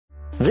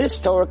This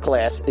Torah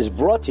class is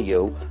brought to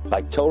you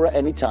by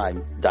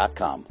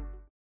TorahAnytime.com.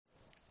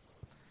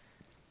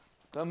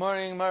 Good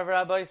morning, Marv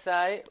Rabbi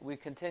Sai. We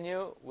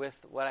continue with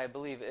what I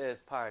believe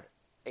is part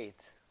 8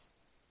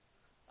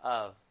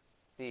 of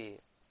the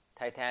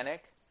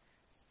Titanic.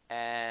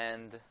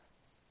 And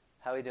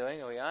how are we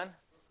doing? Are we on?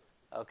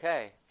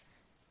 Okay.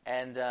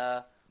 And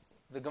the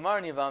Gemara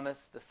in Yavamis,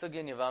 the Sugya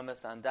in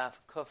Yavamis on Daf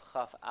Kuf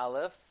Chaf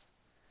Aleph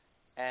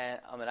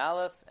and Amid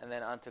Aleph, and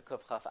then on to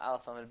Kuf Chaf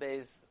Aleph Amid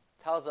Beis,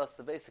 tells us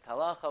the basic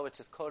halacha, which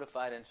is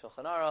codified in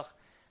Shulchan Aruch,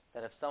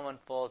 that if someone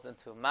falls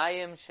into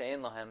Mayim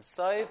Shein Lohem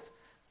Soif,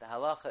 the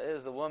halacha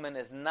is the woman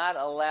is not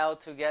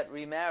allowed to get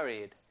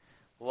remarried.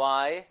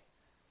 Why?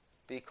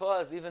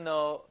 Because even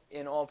though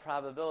in all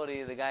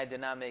probability the guy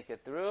did not make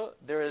it through,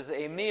 there is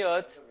a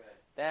miyut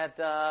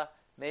that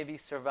maybe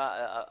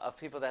of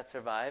people that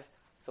survive.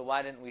 So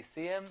why didn't we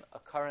see him? A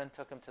current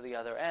took him to the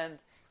other end.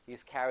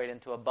 He's carried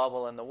into a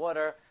bubble in the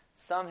water.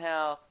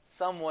 Somehow,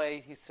 some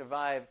way, he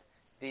survived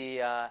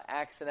the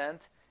accident,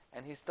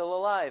 and he's still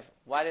alive.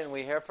 Why didn't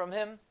we hear from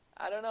him?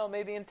 I don't know.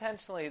 Maybe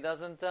intentionally. He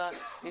doesn't.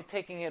 He's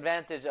taking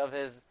advantage of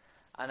his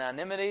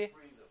anonymity,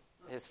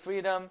 his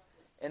freedom.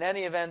 In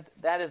any event,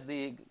 that is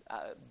the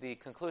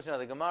conclusion of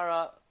the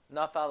Gemara.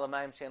 Nafal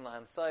l'mayim shein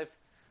lahem soif,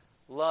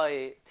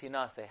 loy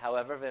tinase.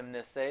 However, vim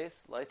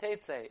niseis loy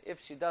teitse.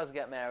 If she does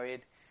get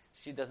married,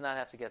 she does not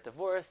have to get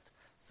divorced.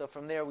 So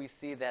from there, we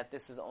see that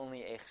this is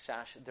only a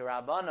chashash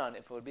derabanan.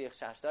 If it would be a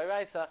chashash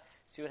d'oraisa,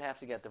 she would have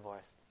to get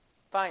divorced.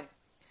 Fine.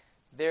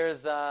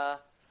 There's so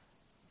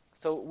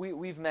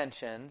we've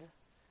mentioned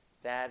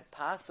that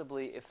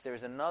possibly if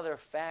there's another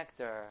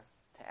factor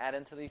to add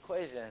into the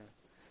equation,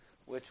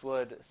 which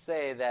would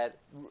say that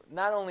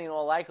not only in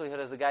all likelihood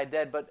is the guy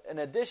dead, but an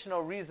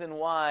additional reason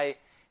why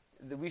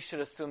we should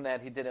assume that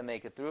he didn't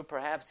make it through.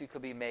 Perhaps he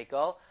could be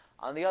Mekel.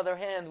 On the other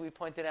hand, we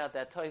pointed out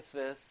that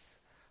Tosfos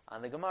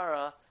on the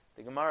Gemara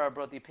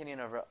brought the opinion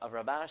of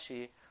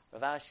Rabashi.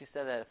 Ravashi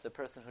said that if the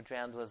person who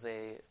drowned was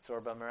a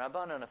Tzorba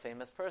Merabanan, a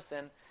famous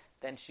person,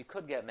 then she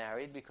could get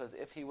married, because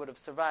if he would have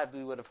survived,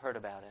 we would have heard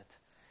about it.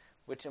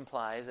 Which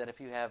implies that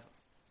if you have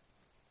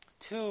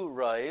two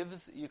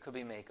Roivs, you could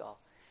be Mekel.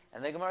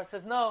 And the Gemara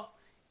says, no,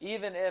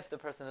 even if the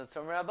person is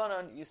Tzorba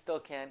Merabanan, you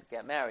still can't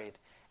get married.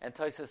 And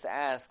Tosfos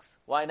asks,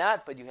 why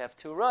not? But you have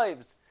two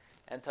Roivs.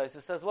 And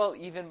Tosfos says, well,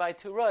 even by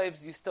two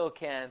Roivs, you still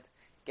can't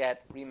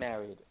get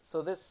remarried.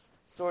 So this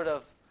sort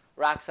of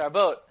rocks our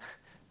boat,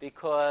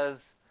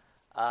 because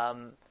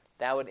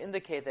that would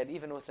indicate that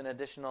even with an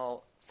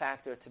additional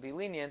factor to be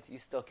lenient, you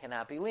still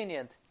cannot be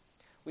lenient.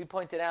 We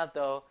pointed out,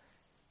 though,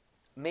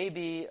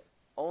 maybe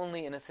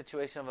only in a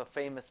situation of a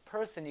famous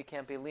person you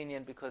can't be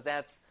lenient, because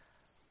that's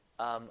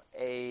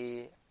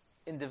a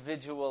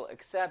individual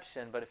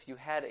exception. But if you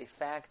had a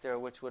factor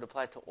which would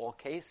apply to all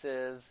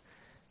cases,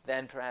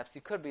 then perhaps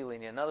you could be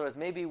lenient. In other words,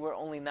 maybe we're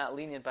only not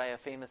lenient by a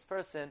famous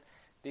person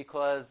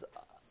because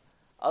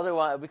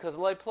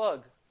loy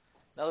plug.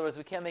 In other words,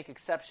 we can't make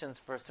exceptions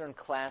for a certain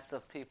class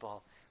of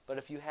people. But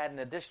if you had an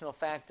additional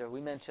factor, we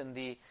mentioned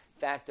the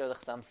factor, the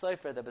Chsam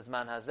Sofer, the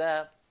Bizman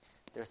Hazeh,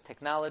 there's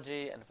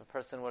technology, and if a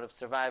person would have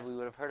survived, we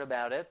would have heard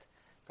about it.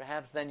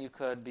 Perhaps then you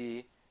could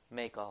be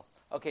Mekel.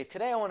 Okay,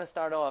 today I want to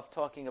start off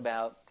talking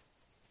about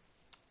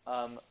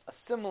a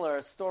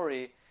similar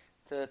story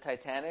to the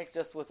Titanic,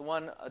 just with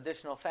one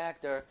additional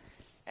factor,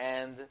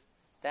 and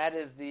that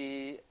is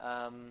the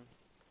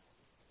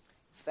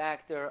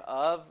factor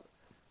of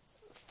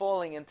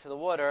falling into the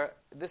water.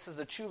 This is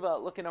a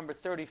tshuva, look at number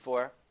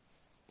 34.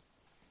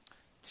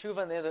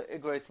 Tshuva in the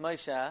Igros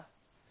Moshe,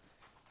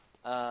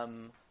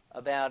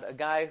 about a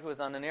guy who was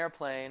on an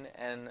airplane,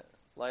 and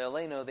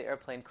Layaleno, the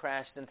airplane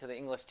crashed into the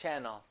English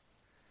Channel,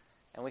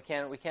 and we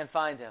can't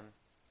find him.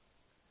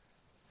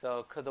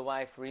 So could the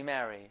wife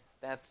remarry?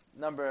 That's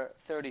number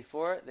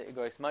 34, the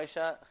Igros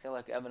Moshe,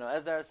 Chilak Eben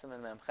Ezer,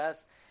 Siman Mem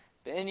Ches,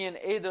 Be'inyan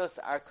Eidos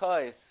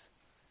Arkois,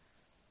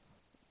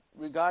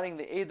 regarding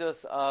the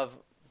Eidos of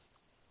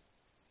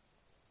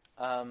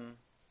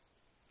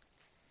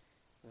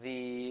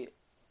the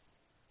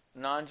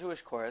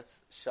non-Jewish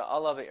courts,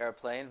 Sha'ala the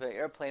airplane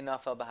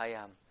nafal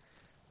b'hayam.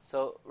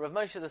 So Rav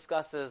Moshe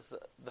discusses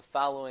the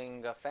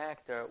following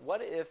factor.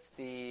 What if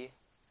the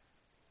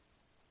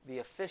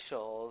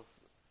officials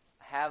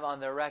have on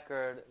their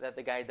record that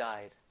the guy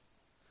died?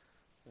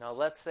 Now,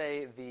 let's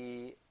say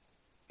the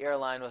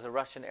airline was a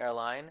Russian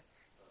airline,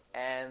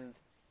 and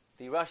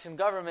the Russian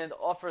government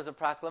offers a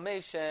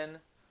proclamation,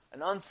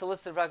 an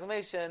unsolicited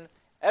proclamation,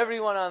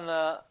 everyone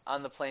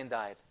on the plane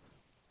died.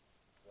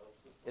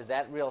 Is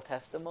that real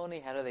testimony?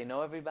 How do they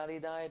know everybody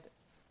died?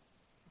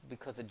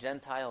 Because a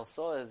Gentile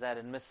saw. Is that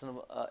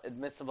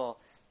admissible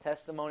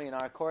testimony in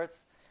our courts?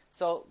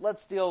 So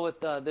let's deal with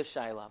this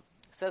shaila.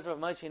 It says Rav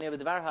Moshe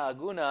Nebedvar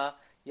Ha'aguna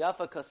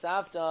Yafa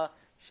Kasavta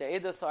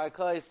She'edos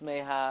Arkois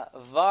Meha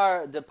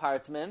Var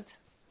department.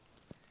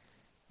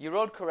 You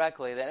wrote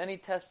correctly that any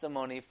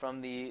testimony from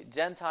the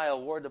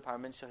Gentile War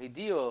Department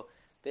Shahidio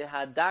they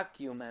had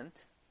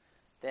document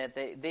that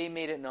they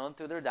made it known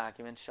through their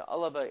document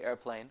Sha'alaba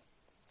airplane.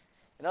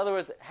 In other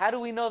words, how do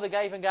we know the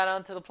guy even got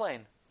onto the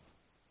plane?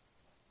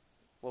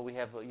 well, we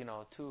have,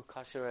 two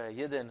kosher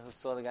Yidden who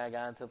saw the guy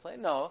got into the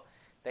plane. No,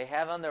 they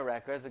have on their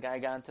records the guy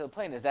got into the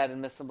plane. Is that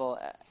admissible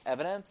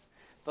evidence?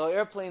 The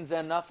airplane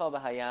zen nafal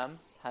b'hayam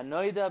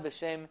hanoida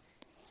b'shem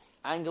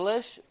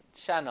English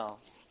channel,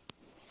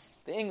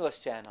 the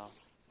English channel,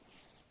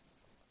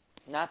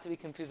 not to be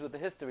confused with the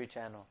History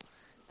Channel.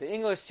 The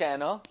English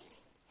channel.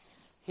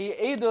 He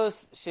edus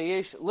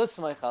sheyesh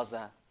lismay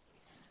chalzah.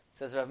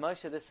 Says Rav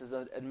Moshe, this is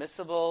an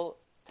admissible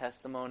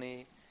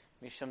testimony.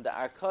 Mishum da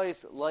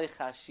arkois loy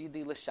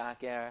chashidi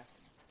l'shaker,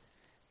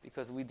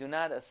 because we do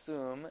not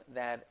assume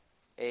that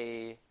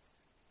a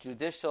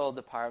judicial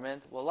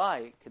department will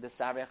lie. As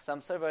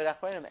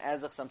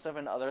some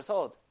and others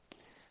hold.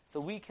 So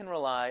we can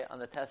rely on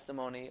the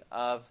testimony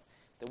of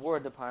the War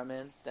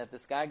Department that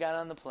this guy got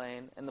on the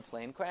plane and the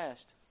plane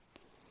crashed.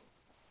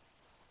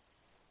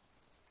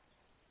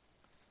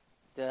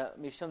 The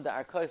mishum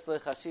da arkois loy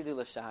chashidi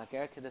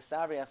l'shaker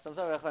kedesavriach some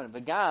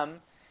v'gam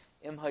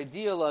im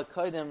haydiya la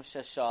kodim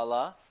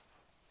sheshala,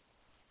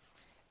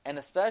 and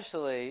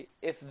especially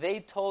if they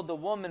told the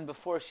woman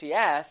before she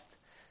asked,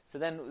 so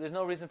then there's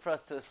no reason for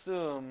us to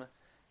assume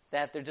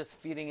that they're just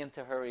feeding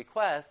into her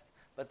request,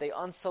 but they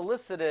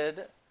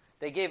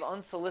gave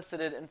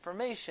unsolicited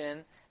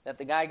information that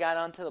the guy got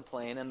onto the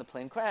plane and the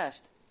plane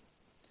crashed.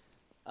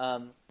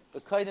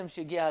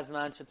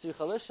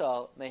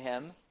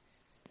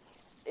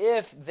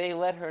 If they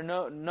let her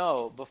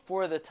know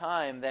before the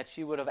time that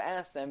she would have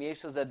asked them,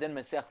 then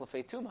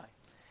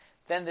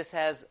this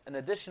has an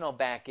additional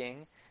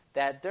backing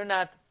that they're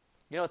not,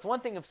 it's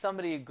one thing if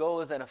somebody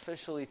goes and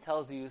officially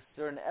tells you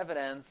certain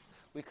evidence,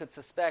 we could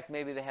suspect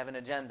maybe they have an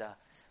agenda.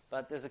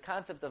 But there's a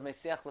concept of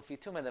Mesiach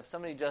Lefituma, that if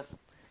somebody just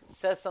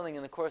says something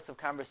in the course of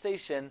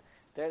conversation,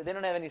 they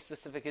don't have any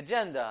specific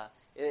agenda.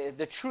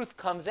 The truth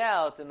comes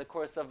out in the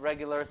course of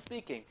regular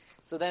speaking.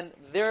 So then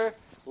they're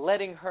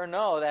letting her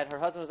know that her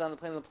husband was on the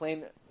plane and the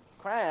plane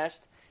crashed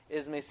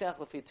is Mesiach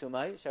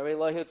Lefitumai. Sharei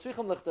lo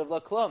hiyotzrichim lichtav la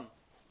klum.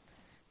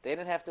 They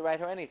didn't have to write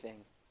her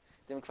anything.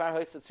 Dem kvar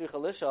hoyst tzricha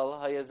lishal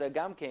hayazeh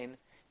gamkein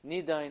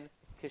nidain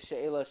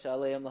kishe'ela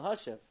shaleim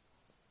lahashiv.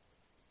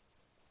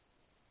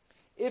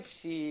 If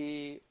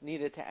she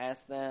needed to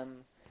ask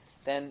them,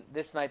 then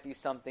this might be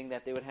something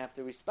that they would have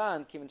to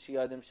respond, kivin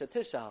shiyadim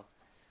shatishal.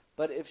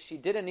 But if she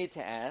didn't need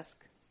to ask,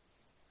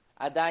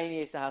 adayin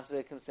yesh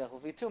lahafzeh kimsech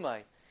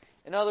lefitumai.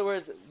 In other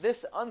words,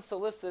 this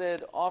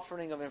unsolicited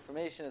offering of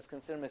information is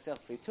considered Mesiach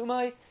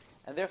Fitumai,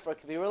 and therefore it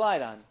can be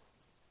relied on.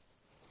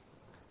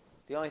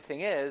 The only thing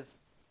is,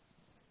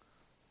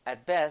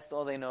 at best,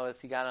 all they know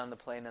is he got on the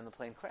plane and the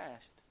plane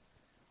crashed.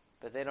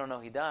 But they don't know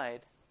he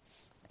died.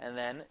 And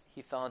then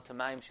he fell into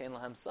Ma'im Shein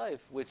Lahem Saif,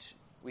 which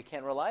we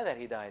can't rely that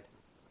he died.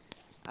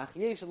 Ach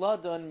yesh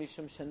ladon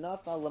mishum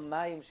shenafa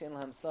l'mayim shein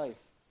lahem saif.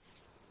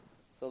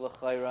 So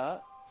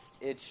l'chayra,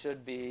 it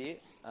should be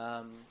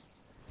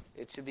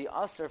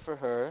usher for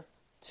her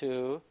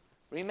to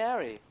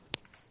remarry.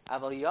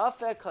 Aval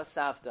yafeh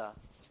kasavta.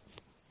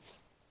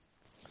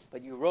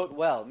 But you wrote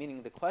well,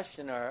 meaning the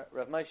questioner,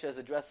 Rav Moshe is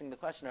addressing the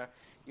questioner,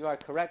 you are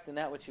correct in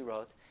that which you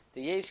wrote.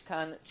 The yesh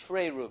kan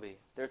trei rubi.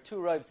 There are two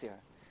robes here.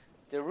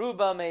 The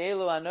ruba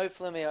me'elu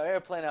anoiflim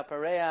airplane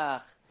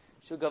apareach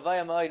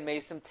shugavaya moed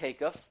mesim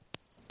takeoff.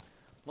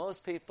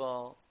 Most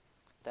people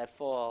that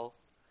fall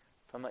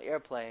from an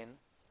airplane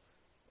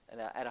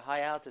at a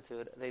high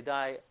altitude, they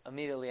die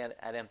immediately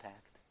at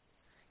impact.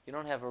 You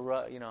don't have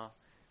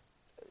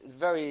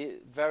very,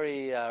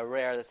 very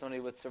rare that somebody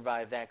would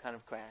survive that kind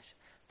of crash.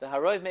 The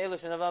haroiv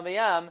me'elush and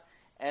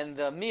and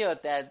the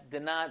miyot that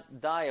did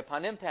not die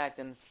upon impact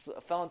and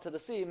fell into the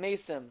sea,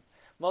 mesim,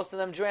 most of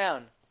them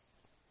drown.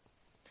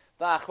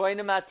 The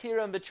achroinim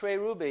atirim betray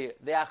ruby.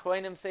 The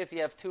achroinim say if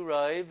you have two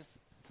roivs,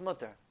 it's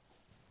mutter.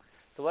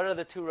 So what are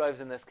the two roivs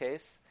in this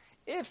case?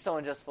 If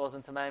someone just falls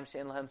into Ma'im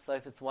Shein Lahem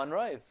Saif, it's one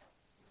roiv.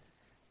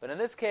 But in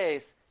this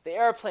case, the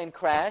airplane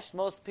crashed.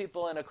 Most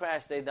people in a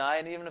crash, they die.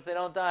 And even if they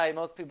don't die,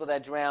 most people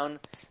that drown,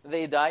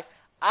 they die.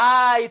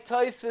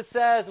 Tosfos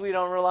says we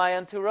don't rely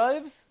on two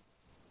roivs.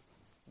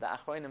 The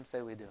Achroinim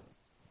say we do.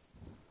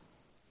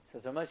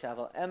 Says Rav Moshe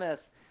Aval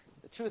Emes.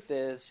 The truth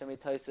is, Shemi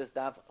Tosfos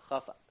Daf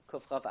Kuf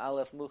Chaf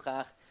Aleph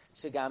Muchach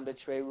Shegam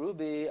Betrei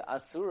Rubi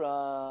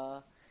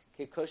Asura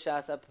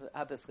Kikushas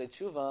Hapeschei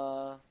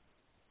Tshuva.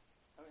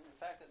 I mean, the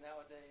fact that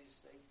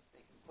nowadays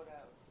they can put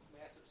out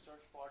massive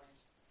search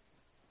parties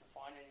to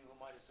find anyone who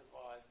might have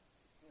survived,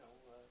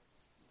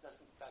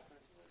 doesn't factor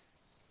into this.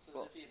 So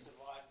that if he had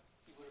survived,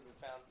 he would have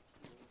been found.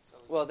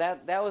 Well,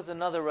 that was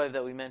another roiv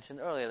that we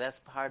mentioned earlier. That's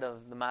part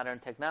of the modern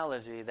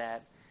technology,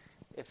 that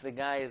if the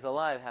guy is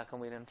alive, how come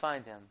we didn't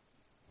find him?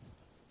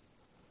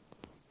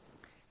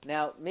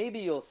 Now, maybe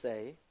you'll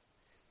say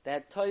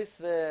that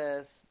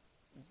Tosfos,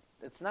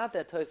 it's not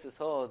that Tosfos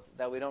holds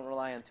that we don't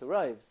rely on two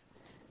roivs.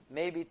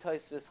 Maybe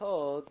Tosfos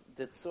holds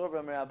that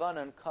Sorba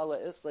Merabanan Kala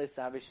Islay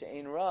Savi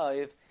She'ein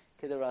Roiv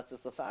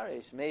Kidaratzis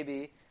Lafarish.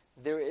 Maybe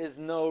there is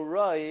no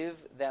roiv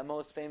that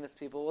most famous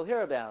people will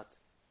hear about.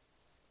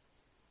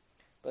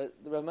 But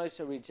Rav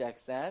Moshe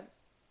rejects that.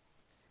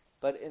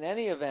 But in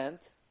any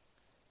event,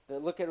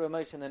 look at Rav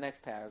Moshe in the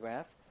next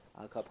paragraph.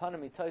 Al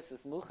kapanami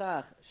toisus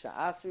muchach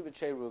sha'asri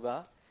b'trei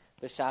ruba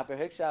b'shaper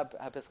hikshab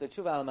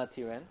ha'pesketshuva al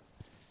matirin.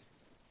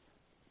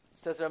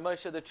 Says Rav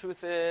Moshe, the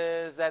truth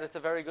is that it's a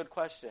very good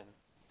question.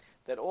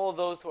 That all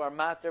those who are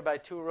matter by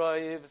two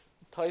roivs,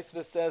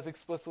 Tosfos says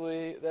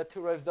explicitly that two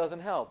roivs doesn't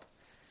help.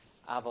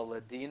 Aval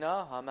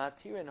ladina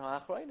ha'matirin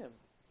ha'achroinim.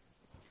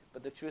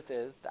 But the truth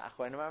is, the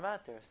achroinim are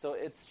matter. So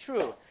it's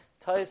true.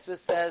 Tosfos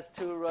says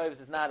two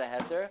roivs is not a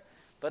heter,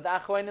 but the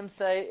achroinim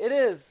say it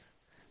is.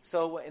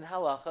 So in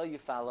halacha, you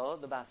follow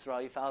the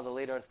Basra, you follow the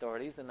later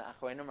authorities, and the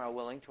achroinim are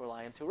willing to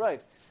rely on two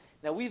roivs.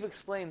 Now we've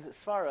explained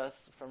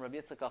svaras from Rabbi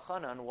Yitzchak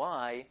Achanan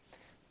why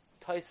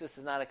Tosfos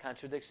is not a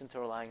contradiction to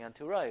relying on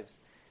two roivs.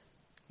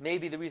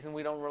 Maybe the reason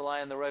we don't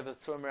rely on the roiv of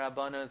Tzur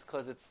Mirabana is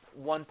because it's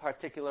one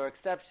particular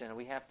exception.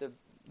 We have to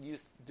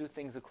do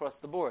things across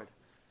the board.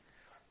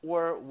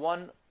 Or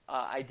one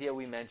idea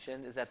we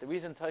mentioned is that the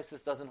reason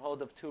Tosfos doesn't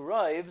hold of two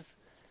roivs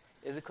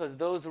is because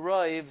those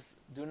roivs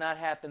do not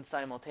happen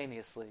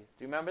simultaneously. Do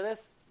you remember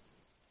this?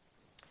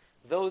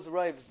 Those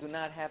roivs do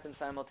not happen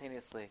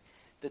simultaneously.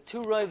 The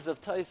two roivs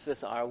of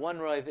Tosfos are, one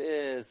roiv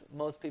is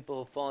most people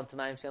who fall into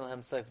Mayim Shein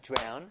Lahem Sof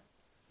drown,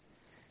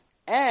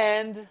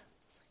 and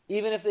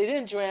even if they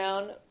didn't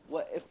drown,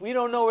 if we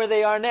don't know where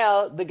they are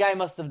now, the guy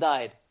must have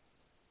died.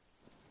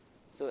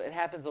 So it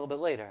happens a little bit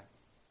later,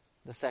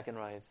 the second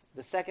roiv.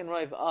 The second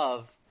roiv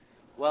of,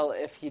 well,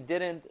 if he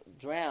didn't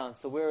drown,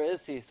 so where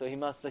is he? So he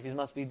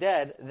must be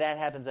dead. That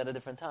happens at a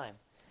different time.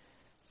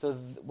 So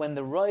when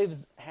the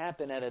roivs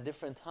happen at a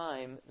different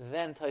time,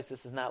 then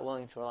Tosfos is not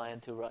willing to rely on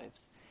two roivs.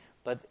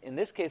 But in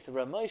this case of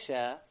Rav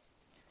Moshe,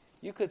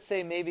 you could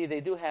say maybe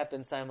they do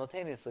happen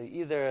simultaneously.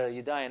 Either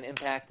you die on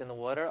impact in the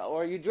water,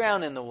 or you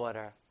drown in the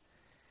water.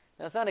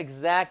 Now it's not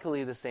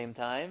exactly the same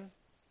time.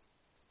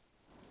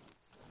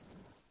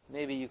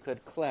 Maybe you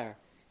could clear.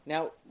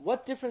 Now,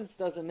 what difference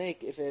does it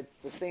make if it's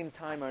the same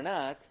time or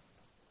not?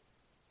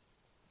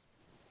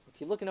 If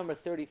you look at number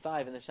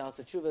 35 in the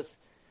Shalos HaTshuvos,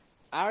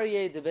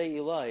 Aryeh Debei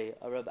Eloi,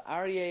 a Reb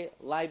Aryeh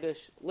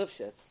Leibish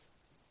Lifshitz,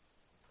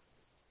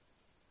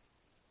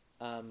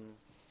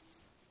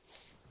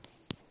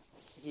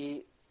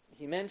 he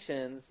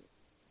mentions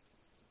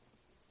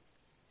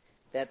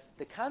that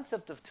the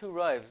concept of two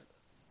roivs,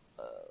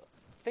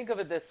 think of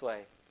it this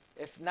way.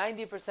 If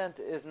 90%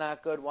 is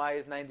not good, why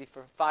is 95%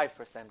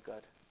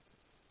 good?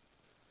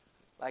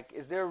 Like,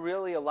 is there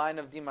really a line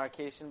of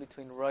demarcation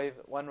between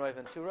one roiv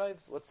and two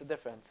roivs? What's the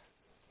difference?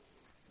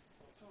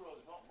 Two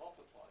roivs don't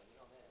multiply, you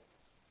don't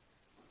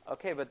add.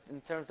 Okay, but in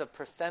terms of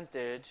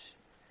percentage,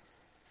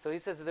 so he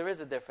says there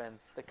is a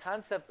difference. The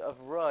concept of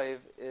roiv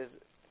is,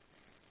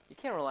 you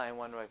can't rely on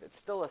one roiv. It's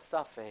still a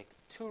suffix.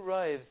 Two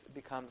roivs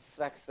becomes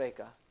svek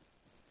sveka.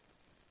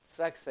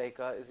 Svek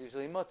sveka is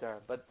usually mutter,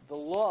 but the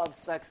law of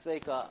svek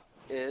sveka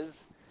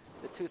is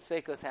the two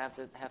svekos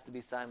have to be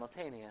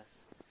simultaneous.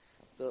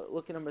 So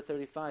look at number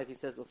 35. He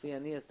says,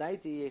 "L'fianias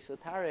daiti yesh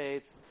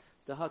l'taretz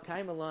the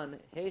hakaimalon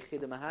heichi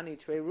the mahani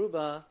trei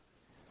ruba."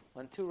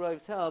 When two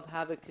roivs help,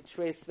 have a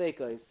trei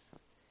svekos.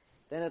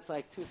 Then it's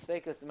like two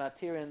svekos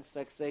matirin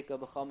svek sveka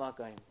b'chol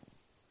makayim,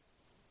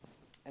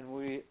 and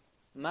we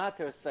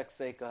matter svek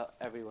sveka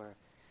everywhere.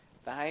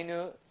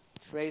 V'hainu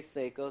trei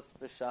svekos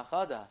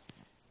b'shachada.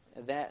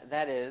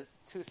 That is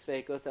two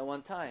svekos at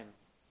one time.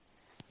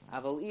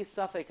 Aval is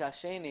safek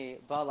hasheni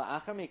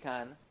bala achar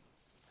mikan.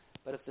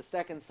 But if the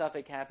second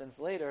suffix happens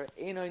later,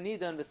 Einoi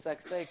Nidan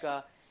b'Svek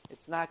Sveka,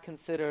 it's not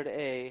considered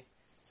a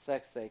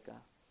Svek Sveka.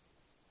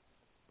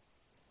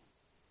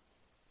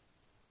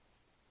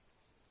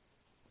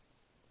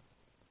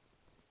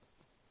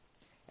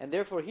 And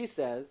therefore he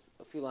says,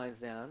 a few lines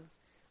down,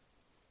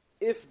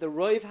 if the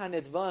Roiv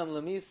HaNidvam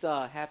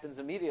Lamisa happens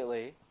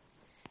immediately,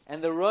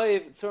 and the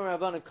Roiv Tzur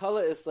Rabban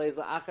Kala Islays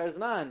La'achar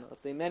Zman,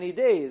 let's say many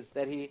days,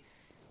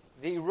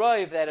 the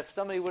roiv that if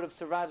somebody would have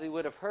survived, they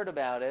would have heard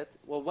about it.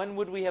 Well, when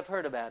would we have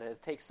heard about it?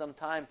 It takes some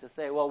time to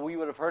say, well, we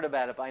would have heard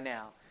about it by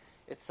now.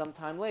 It's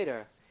sometime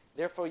later.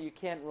 Therefore, you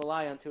can't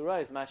rely on two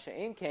roivs.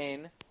 Masha'in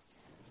Kain,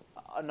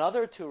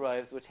 another two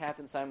roivs, which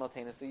happen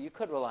simultaneously, you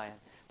could rely on.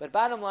 But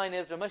bottom line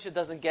is, Rav Moshe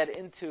doesn't get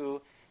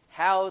into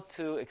how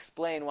to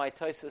explain why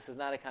Tosfos is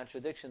not a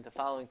contradiction to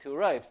following two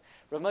roivs.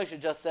 Rav Moshe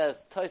just says,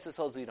 Tosfos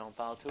holds we don't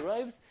follow two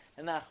roivs,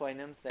 and the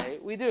Achronim say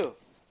we do.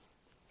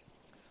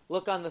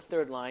 Look on the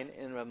third line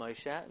in Rav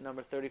Moshe,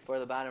 number 34,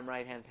 the bottom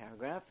right-hand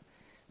paragraph.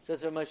 It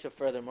says Rav Moshe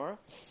furthermore,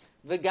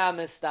 V'gam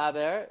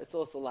mistaber, it's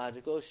also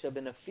logical,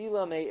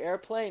 shebenafila me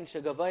airplane,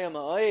 shegavaya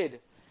ma'oid,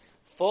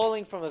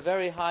 falling from a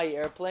very high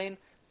airplane,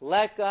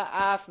 leka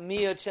af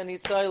miyot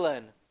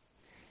shenitzoylen.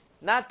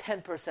 Not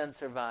 10%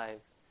 survive.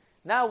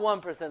 Not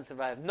 1%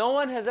 survive. No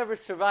one has ever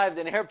survived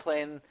an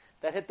airplane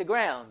that hit the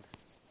ground.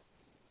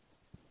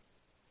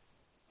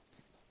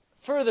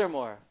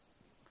 Furthermore,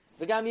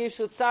 V'gam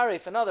yeshut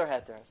sarif, another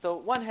heter. So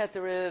one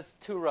heter is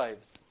two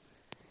roivs.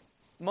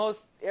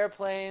 Most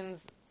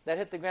airplanes that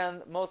hit the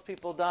ground, most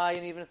people die,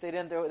 and even if they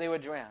didn't, they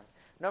would drown.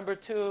 Number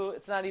two,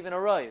 it's not even a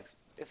roiv.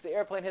 If the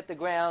airplane hit the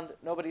ground,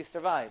 nobody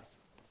survives.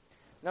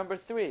 Number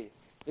three,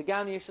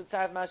 V'gam yeshut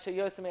sarif mashe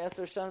yosem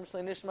eser shanim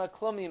shlei nishma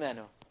klum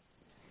mimenu.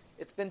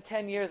 it's been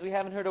 10 years, we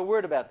haven't heard a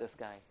word about this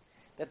guy.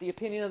 That the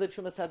opinion of the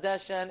Trumas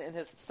Hadeshen in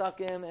his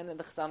Psakim and in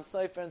the Chasam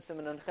Sofer and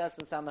Siman Ches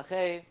and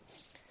Samachei,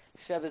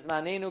 Shev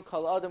Izmanenu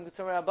Kol Adam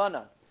Ketzur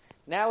Rabbanan.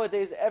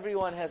 Nowadays,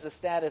 everyone has a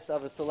status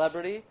of a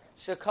celebrity.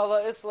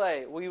 Shekala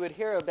Islay, we would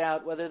hear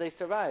about whether they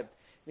survived.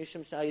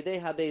 Mishum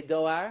Shayidei Habe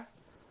Doar,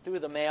 through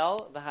the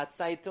mail, the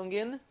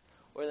Hatzaitungin,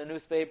 or the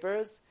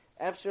newspapers.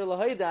 Efshir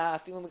Lahoida,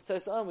 Afilim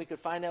Mitzvah, we could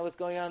find out what's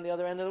going on the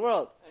other end of the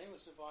world. Anyone who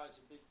survives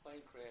a big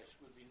plane crash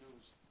would be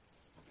news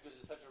because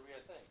it's such a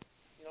rare thing.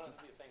 You don't have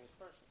to be a famous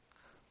person.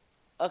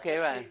 Okay,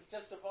 right.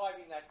 Just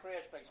surviving that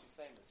crash makes you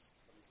famous.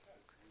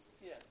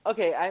 Yeah.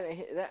 Okay,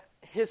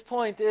 his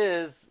point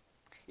is,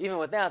 even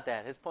without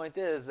that, his point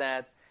is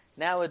that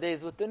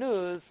nowadays with the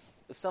news,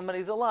 if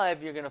somebody's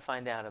alive, you're going to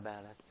find out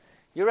about it.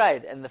 You're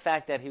right, and the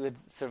fact that he would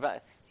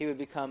survive, he would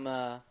become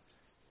a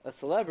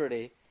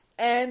celebrity.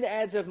 And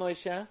adds Rav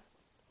Moshe,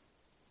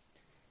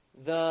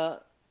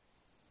 the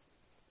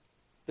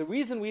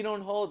reason we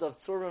don't hold of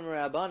Tzurim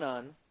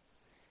Rabbanan,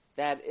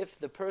 that if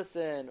the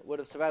person would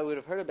have survived, we would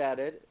have heard about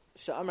it.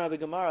 Sha'am Rabbi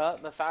Gemara,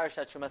 Mefarish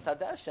Trumas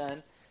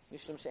Hadeshen,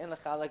 Mishum she'en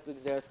lechalek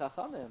b'gzeres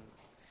chachamim.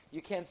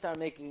 You can't start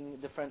making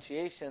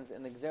differentiations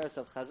in the gzeres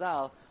of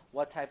Chazal,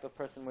 what type of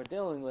person we're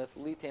dealing with.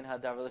 Litein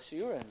hadavar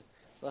l'shiurin.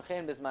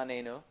 L'chein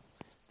bizmanenu.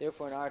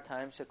 Therefore, in our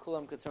time,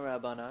 Shekulam Ketzur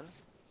Rabbanan,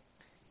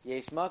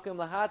 Yesh makom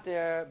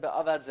lahater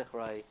be'avad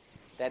zichrai.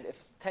 That if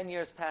 10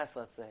 years pass,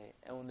 let's say,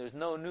 and when there's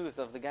no news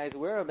of the guy's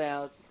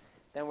whereabouts,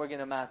 then we're going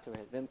to matter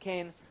it.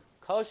 V'mkein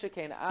kol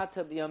shekein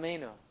ata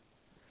b'yameinu.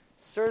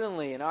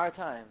 Certainly in our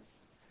times,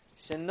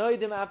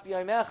 shenoidim ap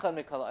yomechad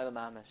mikol olam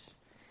mamish.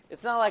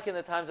 It's not like in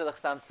the times of the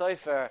Chasam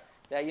Sofer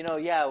that,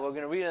 we're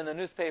going to read in the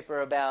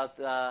newspaper about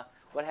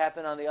what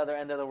happened on the other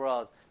end of the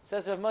world.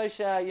 Says Rav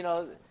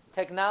Moshe,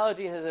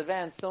 technology has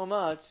advanced so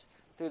much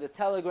through the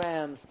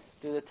telegrams,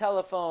 through the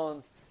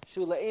telephones,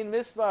 shula'in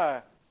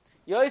mispar,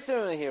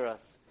 yoiser mehiras.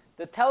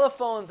 The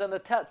telephones and the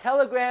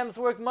telegrams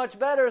work much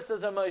better,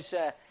 says Rav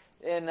Moshe,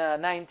 in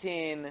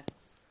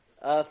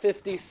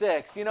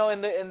 1956.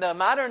 In the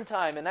modern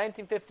time, in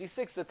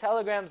 1956, the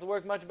telegrams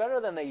work much better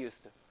than they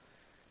used to.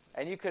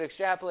 And you could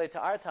extrapolate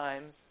to our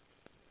times,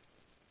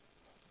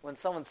 when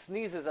someone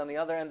sneezes on the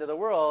other end of the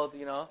world,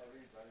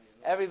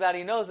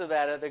 everybody knows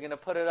about it. They're going to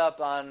put it up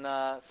on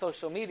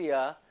social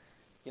media.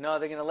 They're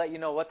going to let you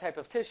know what type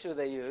of tissue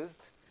they used,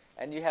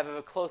 and you have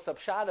a close-up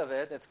shot of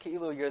it. It's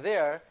ki'ilu, you're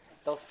there.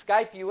 They'll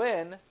Skype you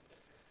in,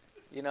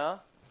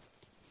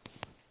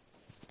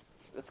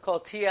 It's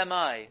called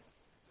TMI.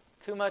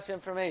 Too much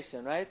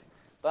information, right?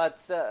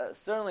 But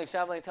certainly,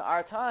 traveling to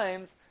our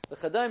times, the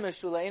Chadayim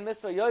Shulain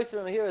Mitzvah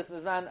Yoiser Mehiras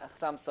Mizman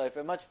Chasam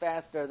Sofer, much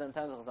faster than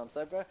times of Chasam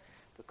Sofer.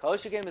 The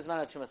Koshikim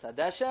Mizman Trumas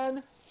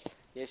Hadeshen,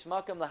 Yesh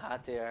Makom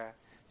Lahatir.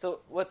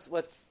 So what's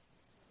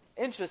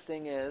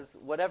interesting is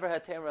whatever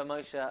Hatem Rav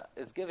Moshe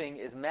is giving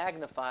is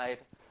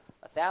magnified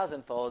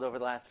 1,000-fold over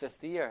the last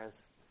 50 years.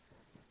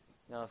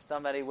 If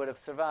somebody would have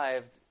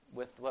survived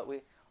with what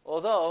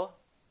although,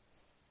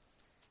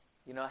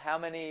 how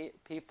many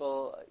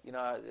people,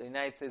 the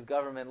United States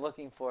government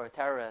looking for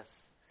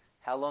terrorists,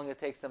 how long it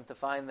takes them to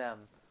find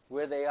them,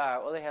 where they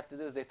are, all they have to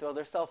do is they throw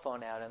their cell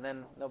phone out and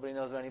then nobody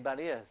knows where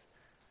anybody is.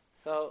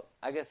 So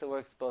I guess it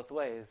works both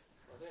ways.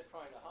 Well, they're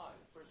trying to hide.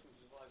 The person who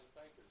survives the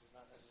bankers is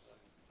not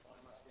necessarily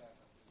trying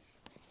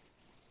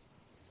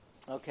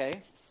to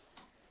Okay.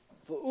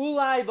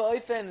 Ulai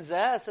ba'ofen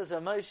zeh, says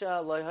Rav Moshe,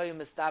 lo'hoyu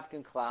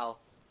mistapkin klal.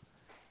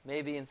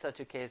 Maybe in such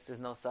a case there's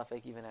no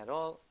suffix even at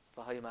all.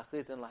 V'hoyu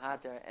machlitin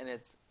lahater, and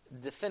it's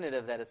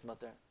definitive that it's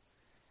mutter.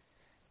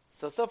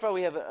 So far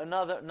we have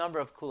another number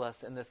of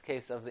kulas in this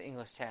case of the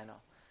English Channel.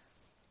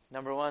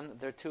 Number one,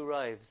 there are two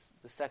rives.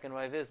 The second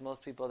rive is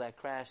most people that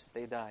crash,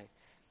 they die.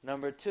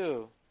 Number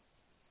two,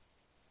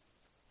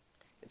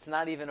 it's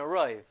not even a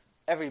rive.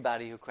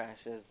 Everybody who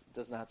crashes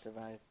does not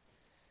survive.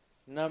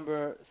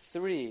 Number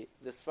three,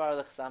 the Sfar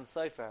the Chasam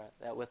Sofer,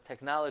 that with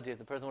technology, if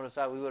the person would have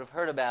survived, we would have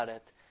heard about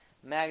it,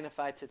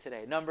 magnified to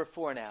today. Number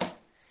four now.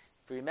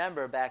 If you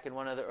remember, back in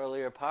one of the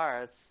earlier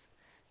parts,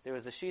 there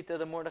was a Shita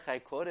that Mordechai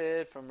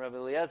quoted from Rabbi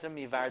Eliezer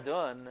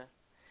Mivardun,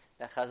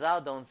 that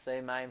Chazal don't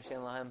say, Ma'im Shein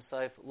Lahem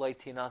Soif Loi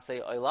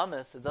Tinasei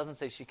Oilamis. It doesn't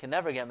say she can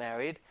never get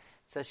married.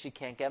 It says she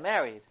can't get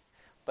married.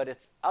 But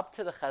it's up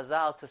to the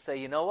Chazal to say,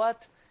 you know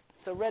what?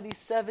 It's already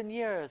 7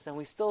 years, and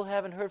we still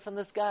haven't heard from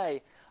this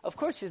guy. Of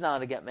course she's not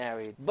going to get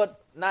married,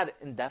 but not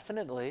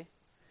indefinitely.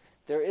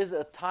 There is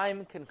a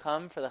time can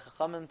come for the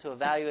Chachamim to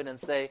evaluate and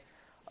say,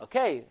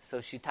 okay,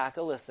 so she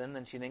taka listened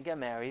and she didn't get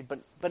married,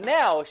 but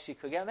now she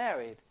could get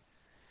married.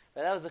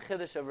 But that was the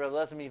chiddush of Rav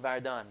Eliezer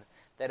Mivardun,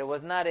 that it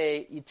was not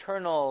a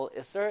eternal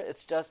isser,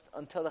 it's just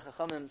until the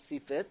Chachamim see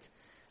fit.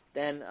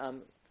 Then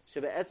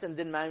shebe'etzem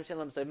din ma'im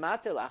shalom say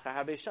matil achar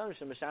harbe sham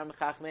shemashar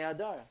mechachmei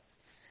adar.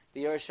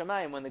 The Yerei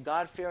Shamayim, when the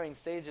God-fearing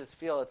sages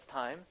feel it's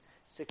time,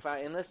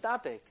 sikvar in this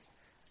topic.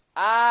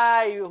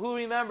 Who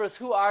remembers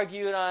who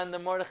argued on the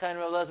Mordechai and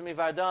Rav Eliezer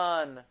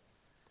Mivardun?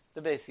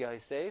 The Beis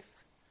Yosef.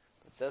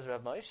 It says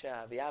Rav Moshe,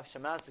 v'yav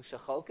shemasik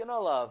shecholkin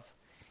olav.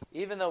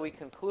 Even though we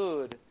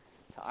conclude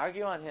to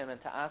argue on him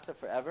and to asa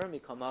forever,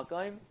 mikol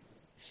makom,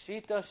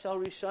 Shita shall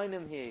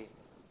Rishonim he.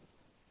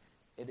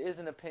 It is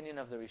an opinion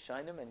of the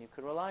Rishonim, and you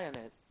could rely on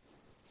it.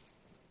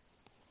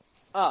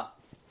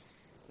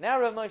 Now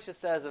Rav Moshe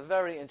says a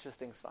very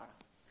interesting svara.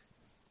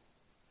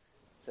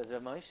 Says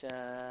Rav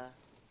Moshe,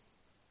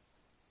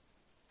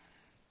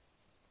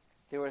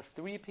 there were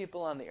 3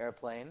 people on the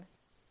airplane.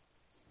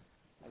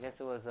 I guess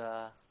it was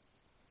a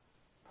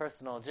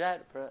personal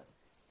jet,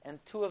 and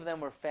 2 of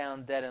them were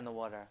found dead in the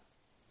water.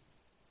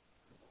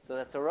 So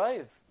that's a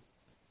raiv.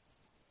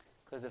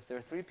 Because if there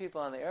are 3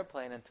 people on the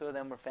airplane and 2 of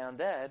them were found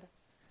dead,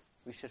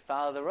 we should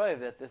follow the raiv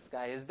that this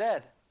guy is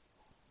dead.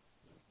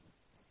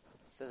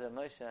 Says Rav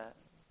Moshe,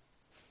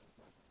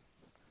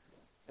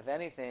 if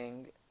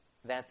anything,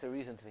 that's a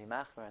reason to be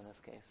machmer in this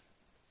case.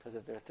 Because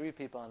if there are 3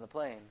 people on the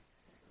plane,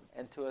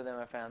 and 2 of them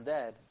are found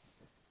dead,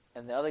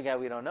 and the other guy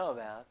we don't know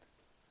about,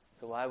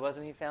 so why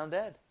wasn't he found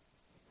dead?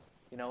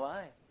 You know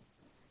why?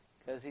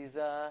 Because he's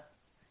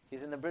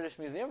in the British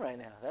Museum right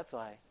now. That's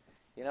why.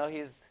 You know,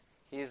 he's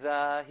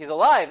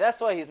alive.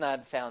 That's why he's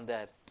not found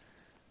dead.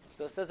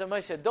 So it says Rav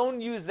Moshe, don't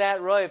use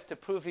that roiv to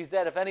prove he's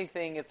dead. If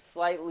anything, it's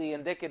slightly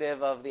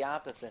indicative of the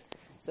opposite.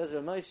 It says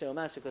Rav Moshe,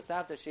 Umasha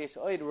Kosavta Sheish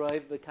Oid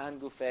Roiv B'kan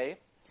Gufei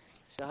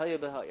Shahaya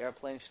B'ha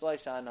Airplane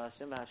Shloisha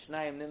Anashim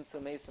V'Hashnayim Nimtzu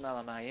Meisim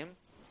Alamayim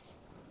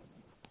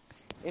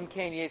Im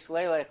Kain Yesh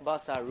Leilech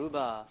Basar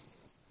Ruba.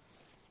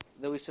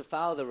 That we should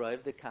follow the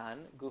roiv, the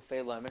kan,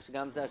 gufei loimer,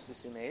 shagam zeh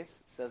shushimeis.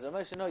 Says Rav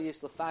Moshe, no, yesh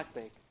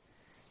lefakbek.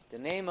 The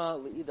nema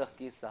leidach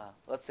gisa.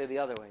 Let's say the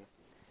other way.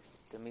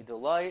 The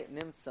midoloi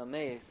nimtza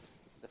meis.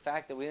 The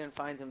fact that we didn't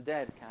find him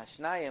dead,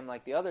 kashnayim,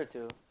 like the other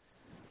 2.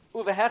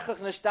 Uvehechach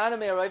neshtanim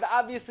roiv.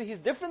 Obviously, he's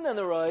different than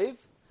the roiv.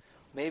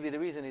 Maybe the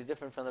reason he's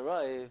different from the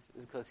roiv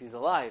is because he's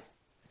alive.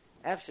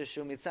 Efshe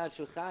shu mitzad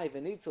shu chai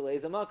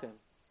v'nitzul eizamokim.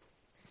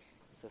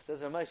 So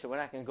says Rav Moshe, we're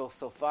not going to go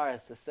so far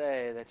as to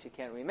say that she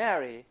can't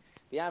remarry.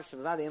 We're not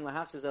going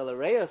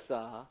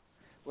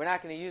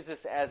to use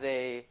this as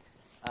a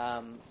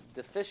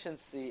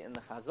deficiency in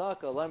the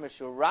chazaka.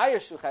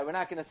 We're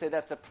not going to say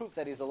that's a proof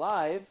that he's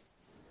alive,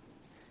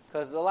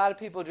 because a lot of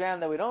people drown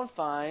that we don't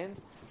find.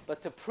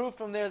 But to prove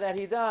from there that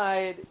he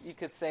died, you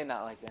could say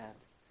not like that.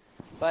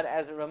 But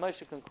as Rav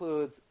Moshe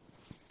concludes,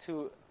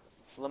 to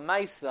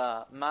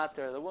lemaisa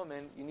mater, the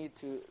woman, you need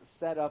to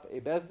set up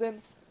a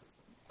bezdin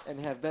and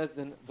have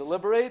bezdin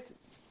deliberate.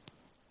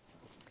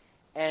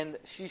 And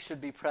she should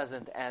be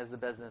present as the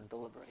bezdin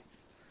deliberates.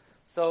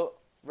 So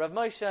Rav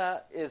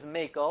Moshe is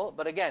mekel,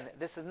 but again,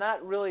 this is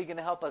not really going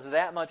to help us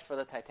that much for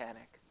the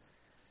Titanic,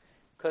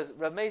 because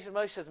Rav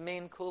Moshe's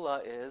main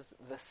kula is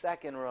the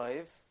second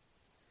roiv,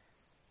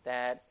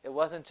 that it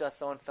wasn't just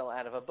someone fell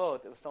out of a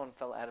boat; it was someone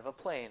fell out of a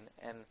plane,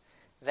 and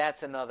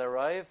that's another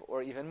roiv,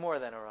 or even more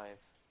than a roiv.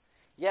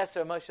 Yes,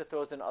 Rav Moshe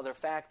throws in other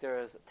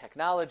factors,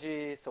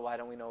 technology. So why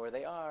don't we know where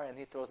they are? And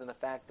he throws in the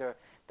factor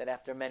that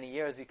after many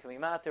years you can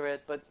remater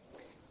it, but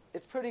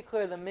it's pretty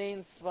clear the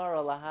main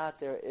svara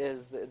lahater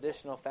is the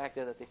additional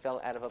factor that they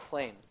fell out of a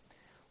plane.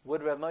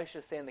 Would Rav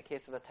Moshe say in the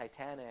case of a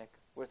Titanic,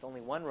 where it's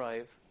only 1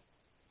 roiv,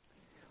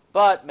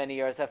 but many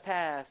years have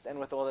passed, and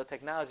with all the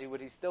technology,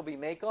 would he still be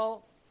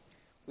mekel?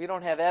 We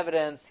don't have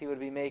evidence he would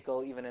be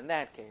mekel even in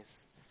that case.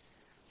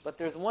 But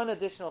there's one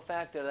additional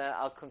factor that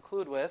I'll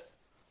conclude with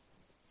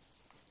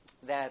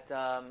that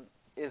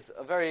is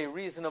a very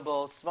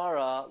reasonable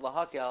svara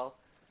lahakel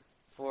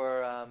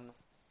for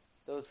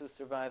those who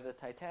survive the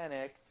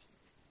Titanic,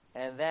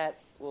 and that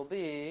will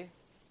be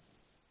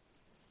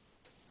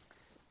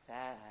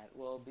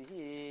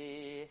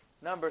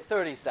number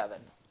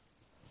 37.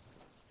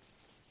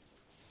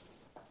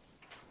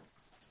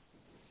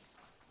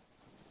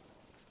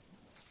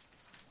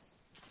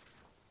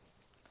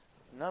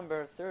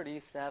 Number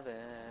 37.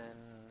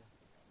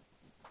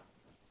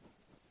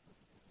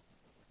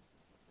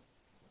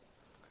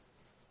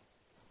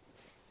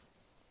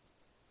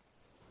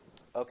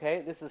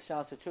 Okay, this is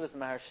Shal Shechuvas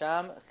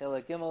Maharsham,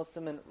 Chilek Gimel,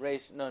 Siman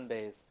Reish Nun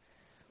Beis,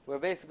 where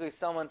basically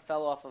someone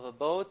fell off of a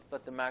boat,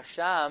 but the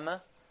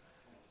Marsham,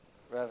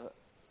 Rav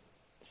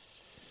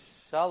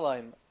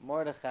Shalom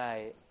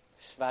Mordechai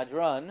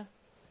Shvadron,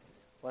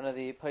 one of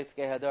the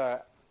Poiskei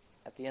Hadar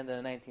at the end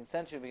of the 19th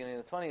century, beginning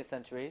of the 20th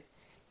century,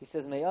 he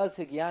says, Me'oz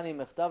Higyani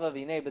Mechtava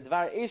V'nei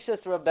B'dvar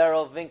Ishes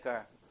Raberel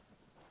Vinker,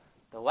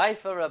 the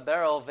wife of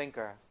Raberel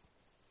Vinker,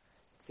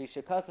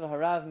 Kfi Shekasav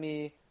Harav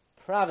Mi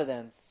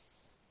Providence,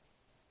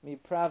 Mi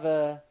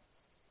Prava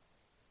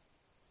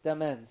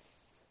Demens,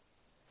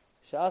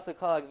 Sha'asa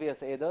Kol Agvias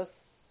Eidos,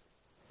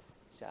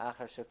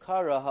 Sha'achar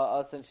Shakara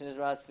Ha'asan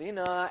Shinizra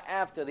Svina,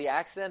 after the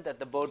accident that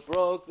the boat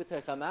broke,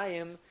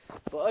 V'techamayim,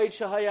 Ba'oid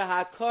Shahaya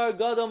HaKar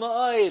Gadol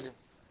Ma'oid,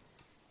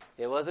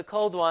 it was a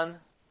cold one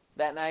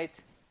that night.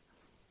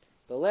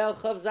 B'leil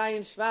Chav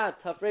Zayin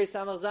Shvat, Tafrei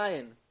Samach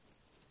Zayin.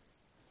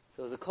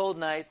 So it was a cold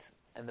night,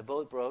 and the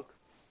boat broke.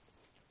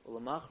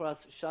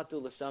 U'lamachras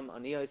Shatu L'sham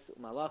Aniyos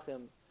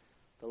U'malachim.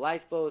 The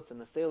lifeboats and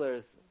the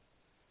sailors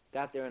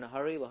got there in a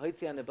hurry,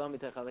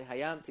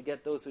 to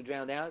get those who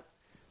drowned out.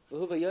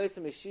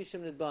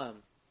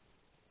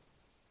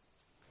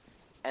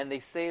 And they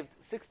saved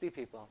 60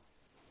 people.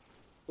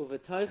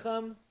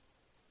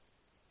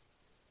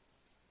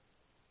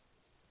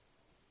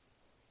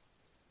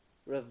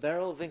 Rav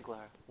Beryl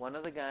Winkler, one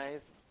of the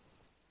guys,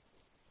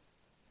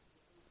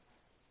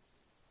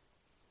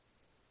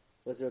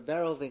 was Rav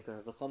Beryl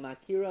Winkler. V'chol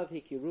makirav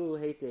hikiru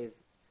heitev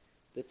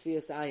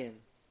b'tvias ayin.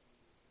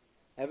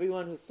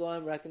 Everyone who saw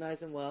him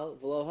recognized him well.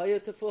 V'lo haya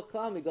tefuch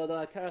klal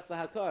migadol hakarach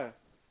v'hakar.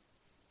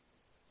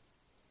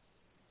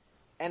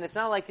 And it's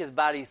not like his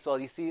body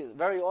sold. You see,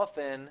 very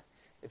often,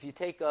 if you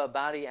take a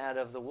body out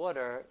of the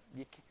water,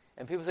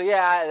 and people say,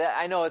 yeah,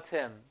 I know it's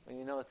him. When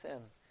you know it's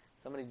him.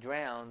 Somebody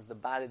drowns, the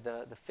body,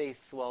 the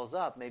face swells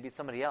up. Maybe it's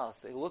somebody else.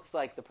 It looks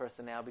like the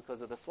person now because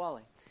of the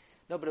swelling.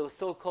 No, but it was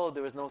so cold,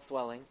 there was no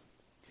swelling.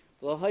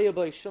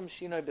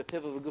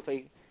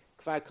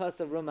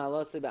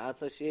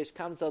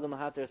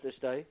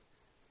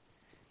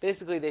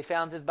 Basically, they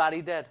found his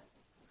body dead.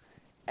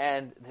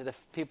 And the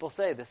people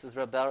say, this is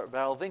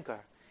Beryl Winkler.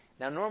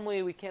 Now,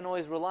 normally we can't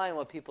always rely on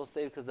what people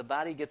say because the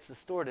body gets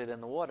distorted in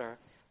the water,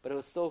 but it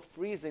was so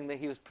freezing that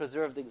he was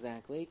preserved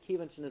exactly. We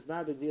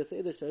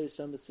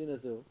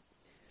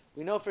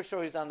know for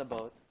sure he's on the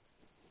boat.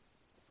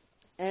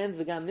 And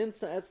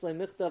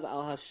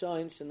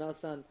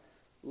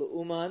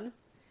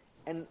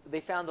and they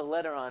found a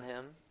letter on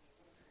him,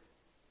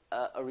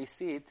 a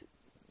receipt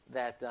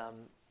that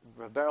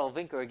Beryl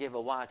Winkler gave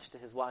a watch to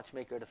his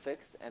watchmaker to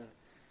fix,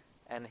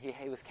 and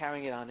he was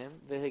carrying it on him.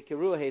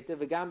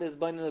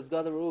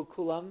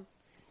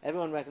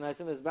 Everyone recognized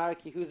him as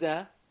Barak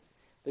Yehuza.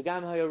 And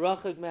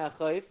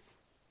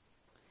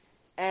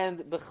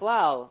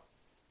Bechlal,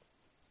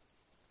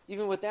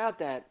 even without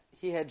that,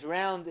 he had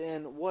drowned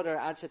in water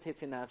ad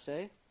shetetzi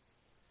nafshe.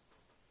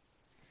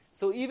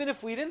 So even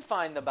if we didn't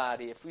find the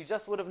body, if we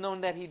just would have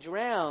known that he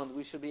drowned,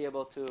 we should be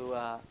able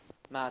to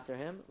matter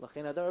him.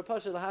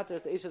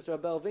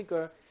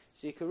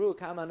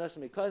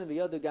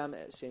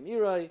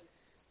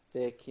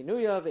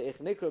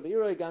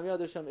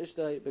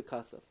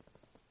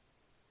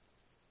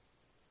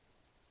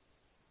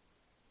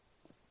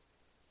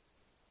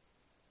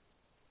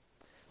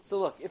 So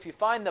look, if you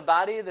find the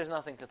body, there's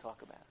nothing to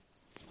talk about.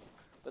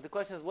 But the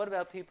question is, what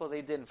about people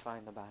they didn't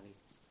find the body?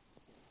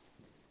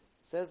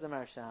 Says the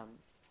Marsham,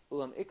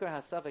 Ulam Ikar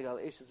Hasafik al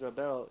Ishes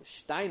Rabero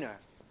Steiner.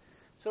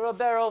 So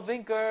Rabero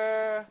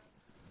Winkler,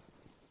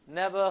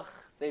 Nebuch,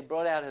 they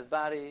brought out his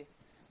body,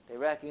 they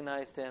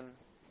recognized him,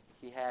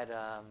 he had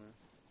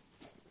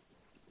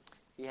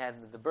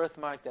the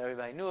birthmark that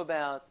everybody knew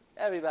about,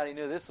 everybody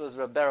knew this was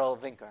Rabero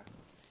Winkler.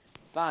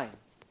 Fine.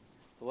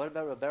 But what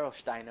about Rabero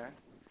Steiner?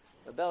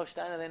 Rabero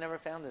Steiner, they never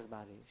found his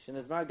body.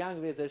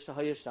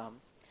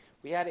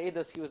 We had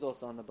Eidos, he was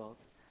also on the boat.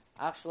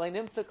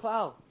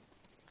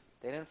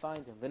 They didn't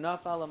find him. And the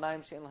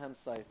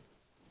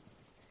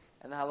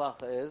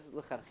halacha is,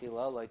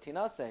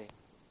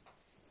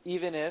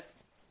 even if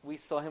we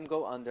saw him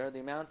go under, the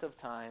amount of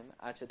time,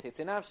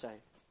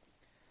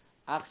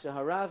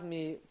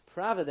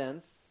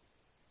 Providence,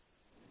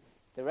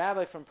 the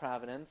rabbi from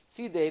Providence,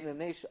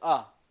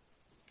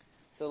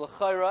 so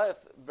l'chayra, if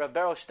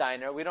Rabero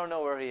Steiner, we don't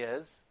know where he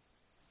is,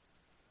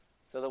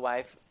 so the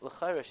wife,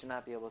 l'chayra, should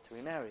not be able to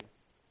remarry.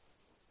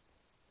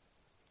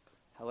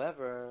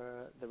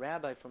 However, the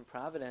rabbi from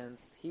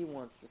Providence, he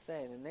wants to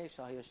say,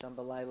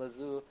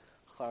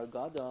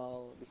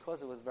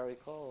 because it was very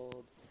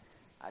cold,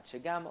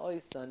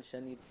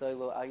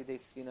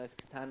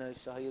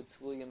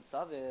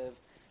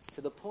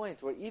 to the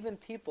point where even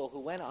people who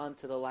went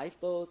onto the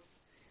lifeboats,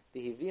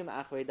 and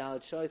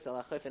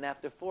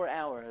after 4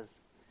 hours,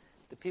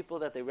 the people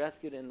that they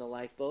rescued in the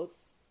lifeboats,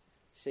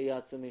 they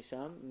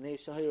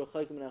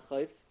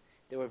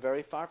were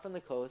very far from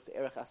the coast,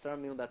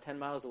 about 10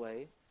 miles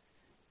away.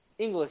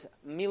 English,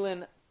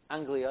 Milan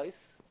Anglios,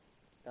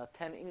 about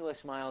 10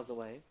 English miles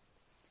away.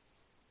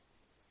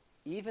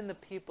 Even the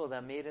people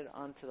that made it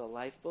onto the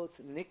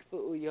lifeboats,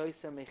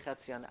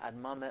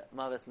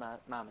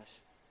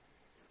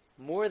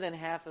 more than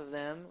half of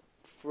them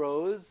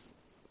froze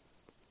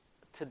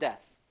to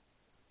death.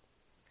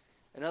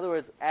 In other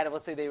words,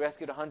 let's say they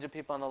rescued 100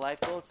 people on the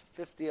lifeboats,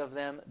 50 of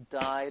them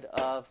died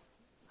of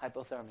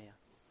hypothermia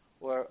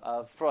or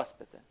of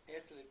frostbite.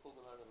 After they pulled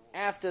them out of the water.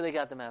 After they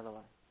got them out of the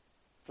water.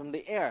 From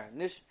the air.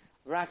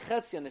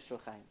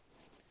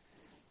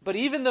 But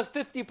even the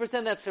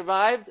 50% that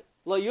survived,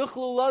 lo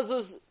yuchlu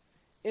lazuz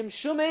im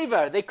shum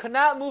ever, they could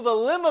not move a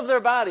limb of their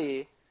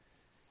body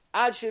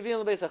ad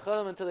shevim lebeis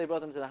hacholim, until they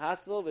brought them to the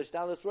hospital.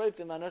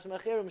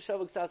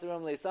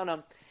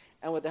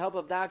 And with the help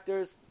of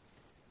doctors,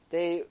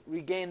 they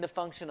regained the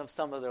function of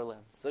some of their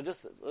limbs. So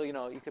just,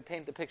 you could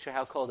paint the picture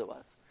how cold it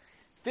was.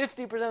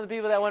 50% of the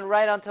people that went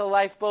right onto the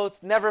lifeboats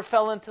never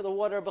fell into the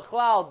water.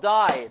 Bechlal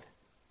died.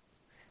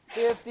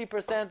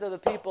 50% of the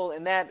people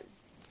in that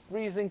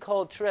freezing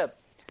cold trip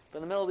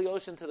from the middle of the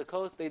ocean to the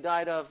coast, they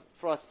died of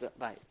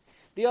frostbite.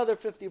 The other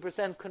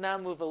 50% could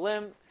not move a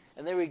limb,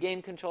 and they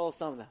regained control of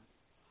some of them.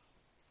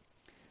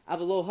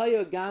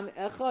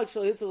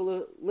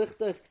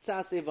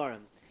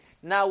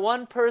 Now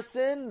one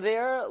person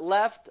there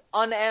left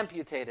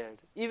unamputated.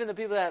 Even the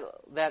people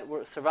that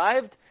were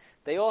survived,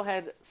 they all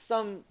had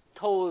some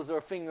toes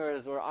or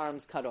fingers or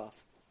arms cut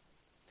off.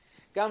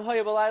 Gam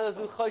hoya b'layla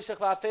zu choshech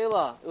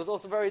v'afela. It was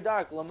also very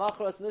dark.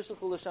 L'machras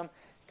nishluchu l'sham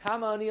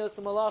kama aniyos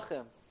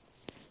malachim.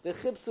 The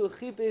chipsu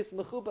chipis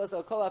mechupas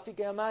al kol afike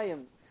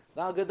amayim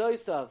v'al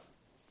gadoisav.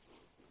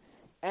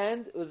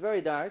 And it was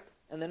very dark.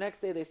 And the next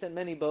day they sent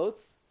many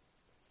boats.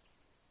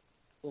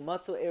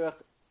 Umatzu erach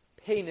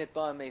peinit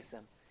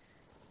ba'amesim.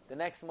 The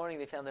next morning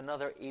they found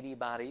another 80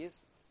 bodies,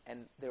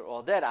 and they're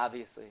all dead,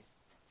 obviously.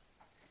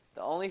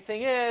 The only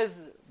thing is,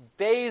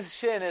 Bey's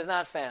shin is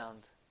not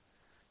found.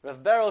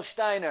 Rav Beryl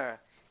Steiner,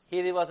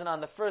 he wasn't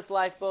on the first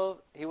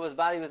lifeboat. His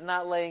body was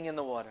not laying in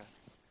the water.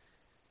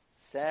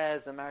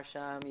 Says the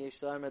Marsham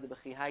Yeshlar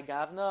Medbechihai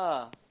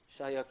Gavna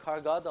Shaya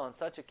Kargado. In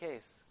such a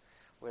case,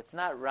 where it's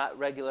not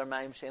regular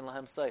Mayim Shein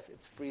Lahem Soif,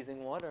 it's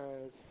freezing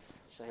waters.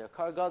 Shaya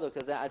Kargado,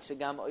 because Ad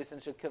Shagam Oisin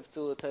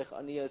Shekivtu Teich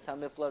Aniyos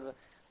Hamiflad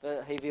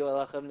Heviu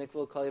Elachem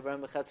Nikvul Kol Yivram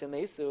Bechatzim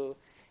Mesu.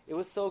 It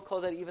was so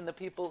cold that even the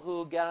people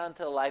who got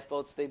onto the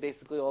lifeboats, they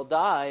basically all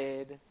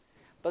died.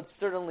 But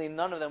certainly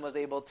none of them was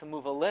able to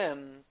move a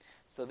limb.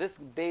 So this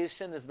Beis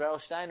Shin, this Beryl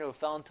Steiner, who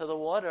fell into the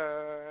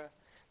water,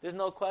 there's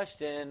no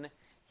question,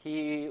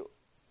 he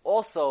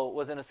also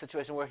was in a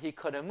situation where he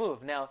couldn't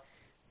move. Now,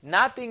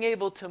 not being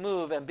able to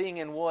move and being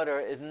in water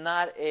is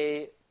not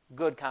a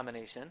good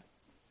combination.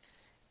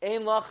 We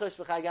don't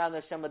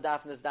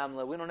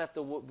have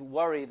to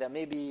worry that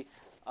maybe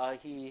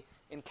he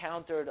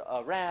encountered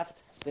a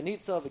raft. The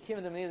Nitza of a Kim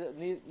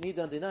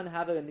Nidan did not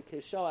have a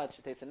Kishoat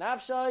Shetesa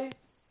Nafshai.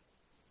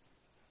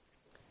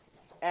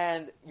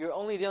 And you're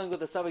only dealing with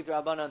the subject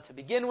Rabbanan to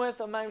begin with,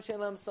 of Mayim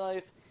Shelam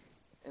Saif.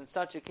 In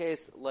such a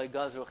case, Loi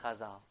Gazru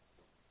Chazal.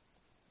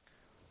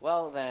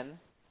 Well then,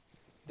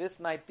 this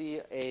might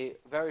be a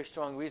very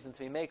strong reason to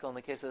be makel in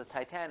the case of the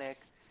Titanic,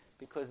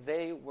 because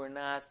they were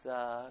not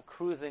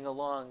cruising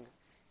along,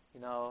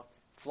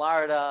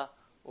 Florida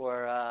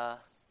or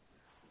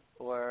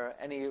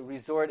any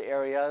resort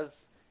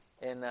areas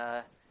in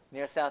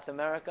near South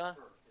America.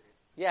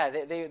 Yeah,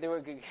 they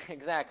were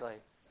exactly.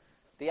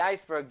 The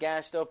iceberg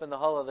gashed open the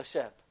hull of the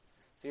ship.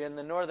 So you're in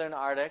the northern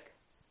Arctic.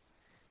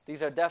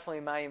 These are definitely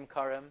Mayim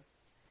Karim.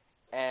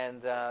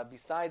 And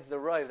besides the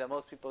Roiv that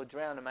most people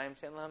drown in Mayim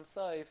Shein Lahem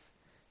Soif,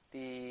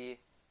 the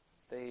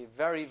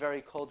very, very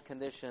cold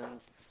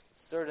conditions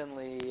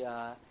certainly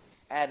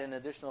add an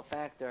additional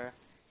factor.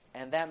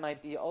 And that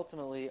might be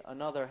ultimately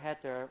another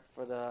heter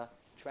for the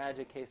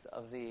tragic case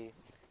of the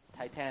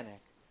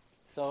Titanic.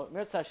 So,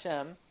 Mirz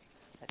Hashem,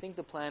 I think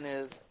the plan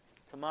is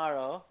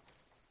tomorrow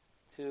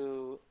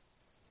to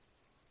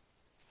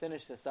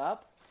finish this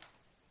up,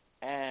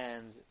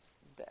 and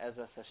the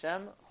Ezra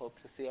Hashem, hope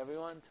to see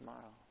everyone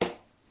tomorrow.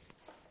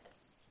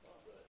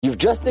 You've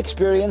just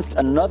experienced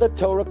another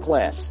Torah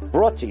class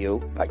brought to you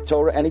by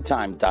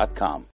TorahAnytime.com.